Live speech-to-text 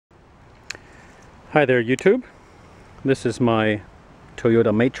Hi there YouTube, this is my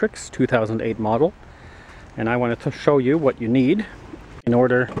Toyota Matrix 2008 model, and I wanted to show you what you need in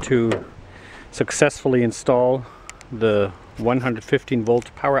order to successfully install the 115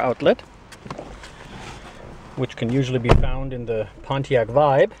 volt power outlet, which can usually be found in the Pontiac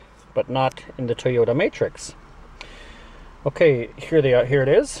Vibe but not in the Toyota Matrix. Okay, here it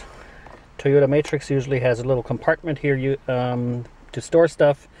is. Toyota Matrix usually has a little compartment here to store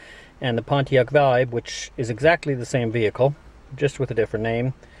stuff, and the Pontiac Vibe, which is exactly the same vehicle, just with a different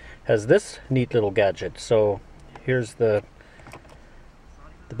name, has this neat little gadget. So here's the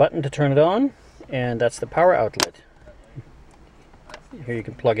button to turn it on, and that's the power outlet. Here you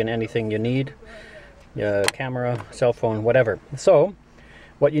can plug in anything you need, camera, cell phone, whatever. So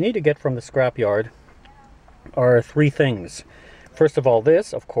what you need to get from the scrapyard are three things. First of all,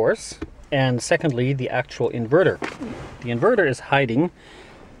 this, of course, and secondly, the actual inverter. The inverter is hiding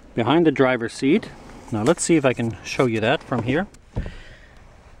behind the driver's seat. Now let's see if I can show you that from here.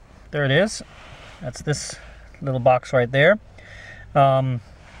 There it is. That's this little box right there.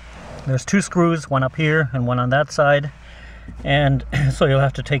 There's two screws, one up here and one on that side, and so you'll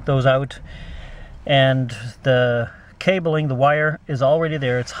have to take those out. And the cabling, the wire, is already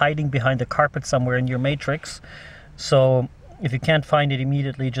there. It's hiding behind the carpet somewhere in your Matrix. So if you can't find it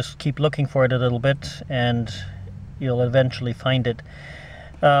immediately, just keep looking for it a little bit and you'll eventually find it.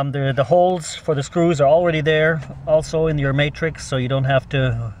 The holes for the screws are already there also in your Matrix, so you don't have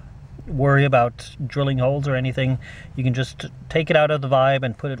to worry about drilling holes or anything. You can just take it out of the Vibe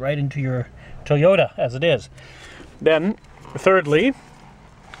and put it right into your Toyota as it is. Then thirdly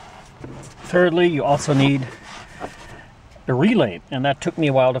you also need a relay, and that took me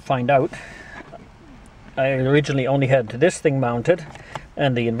a while to find out. I originally only had this thing mounted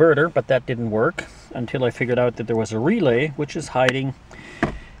and the inverter, but that didn't work until I figured out that there was a relay which is hiding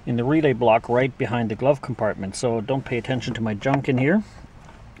in the relay block right behind the glove compartment. So don't pay attention to my junk in here,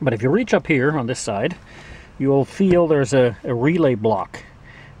 but if you reach up here on this side, you will feel there's a relay block.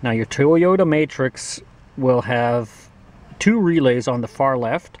 Now your Toyota Matrix will have two relays on the far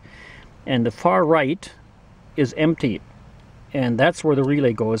left, and the far right is empty, and that's where the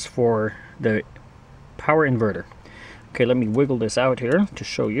relay goes for the power inverter. Okay, let me wiggle this out here to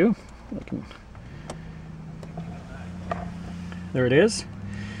show you. There it is.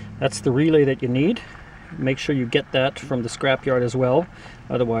 That's the relay that you need. Make sure you get that from the scrapyard as well,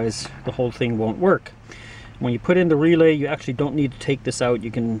 otherwise the whole thing won't work. When you put in the relay, you actually don't need to take this out.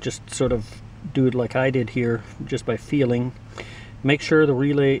 You can just sort of do it like I did here, just by feeling. Make sure the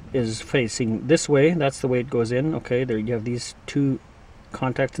relay is facing this way. That's the way it goes in. Okay, there you have these two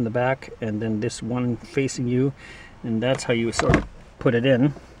contacts in the back, and then this one facing you, and that's how you sort of put it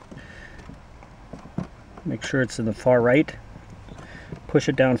in. Make sure it's in the far right. Push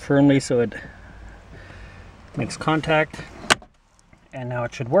it down firmly so it makes contact, and now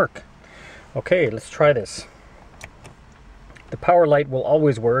it should work. Okay, let's try this. The power light will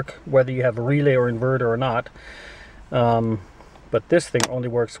always work whether you have a relay or inverter or not, but this thing only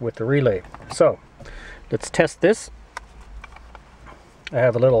works with the relay. So let's test this. I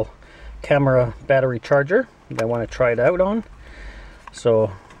have a little camera battery charger that I want to try it out on,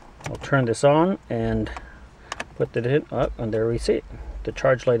 so I'll turn this on and put it in. Oh, and there we see it. The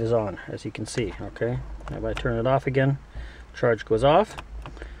charge light is on, as you can see. Okay, if I turn it off again, charge goes off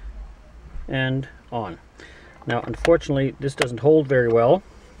and on. Now unfortunately this doesn't hold very well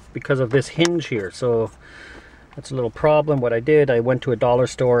because of this hinge here, so that's a little problem. What I did, I went to a dollar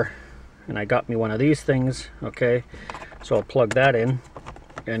store and I got me one of these things. Okay, so I'll plug that in,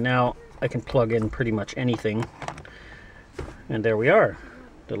 and now I can plug in pretty much anything, and there we are.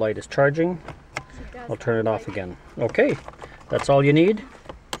 The light is charging. I'll turn it off again. Okay, that's all you need.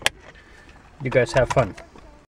 You guys have fun.